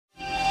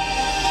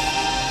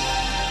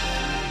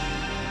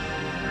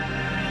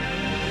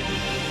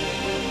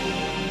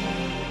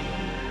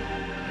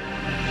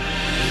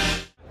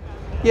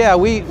Yeah,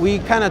 we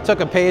kind of took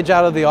a page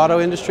out of the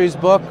auto industry's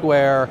book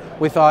where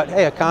we thought,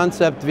 hey, a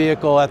concept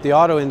vehicle at the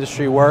auto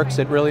industry works.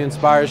 It really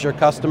inspires your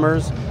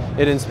customers.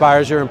 It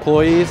inspires your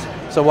employees.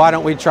 So why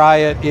don't we try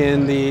it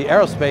in the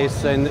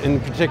aerospace and in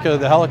particular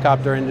the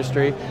helicopter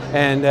industry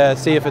and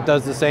see if it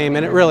does the same,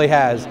 and it really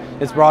has.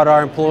 It's brought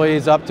our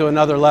employees up to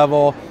another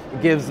level,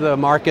 gives the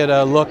market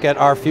a look at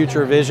our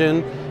future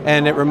vision,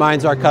 and it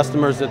reminds our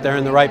customers that they're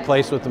in the right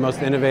place with the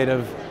most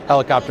innovative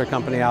helicopter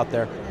company out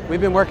there. We've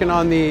been working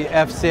on the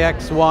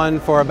FCX-1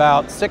 for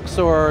about 6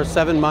 or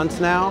 7 months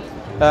now.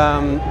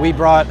 We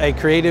brought a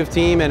creative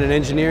team and an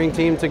engineering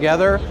team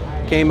together,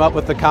 came up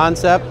with the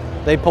concept.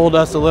 They pulled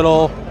us a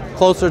little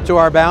closer to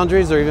our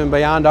boundaries or even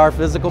beyond our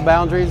physical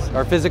boundaries,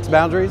 our physics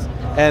boundaries,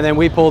 and then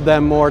we pulled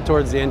them more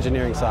towards the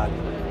engineering side.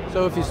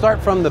 So if you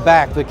start from the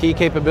back, the key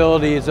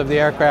capabilities of the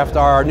aircraft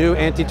are our new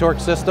anti-torque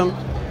system.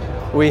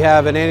 We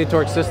have an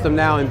anti-torque system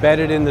now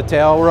embedded in the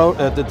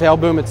tail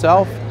boom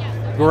itself.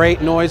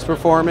 Great noise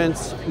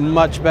performance,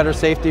 much better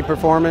safety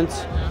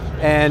performance.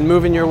 And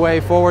moving your way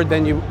forward,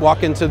 then you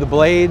walk into the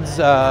blades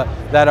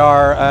that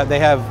are, they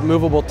have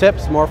movable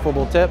tips,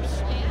 morphable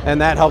tips. And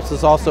that helps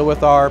us also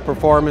with our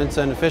performance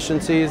and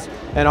efficiencies,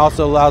 and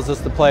also allows us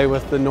to play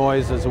with the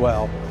noise as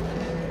well.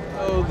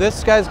 So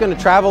this guy's going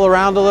to travel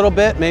around a little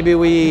bit. Maybe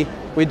we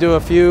do a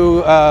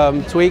few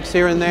tweaks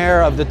here and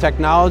there of the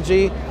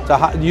technology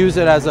to use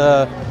it as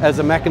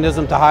a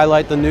mechanism to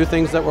highlight the new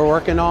things that we're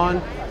working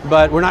on.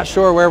 But we're not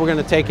sure where we're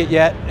going to take it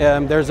yet.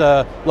 There's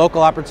a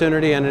local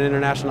opportunity and an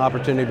international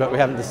opportunity, but we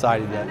haven't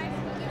decided yet.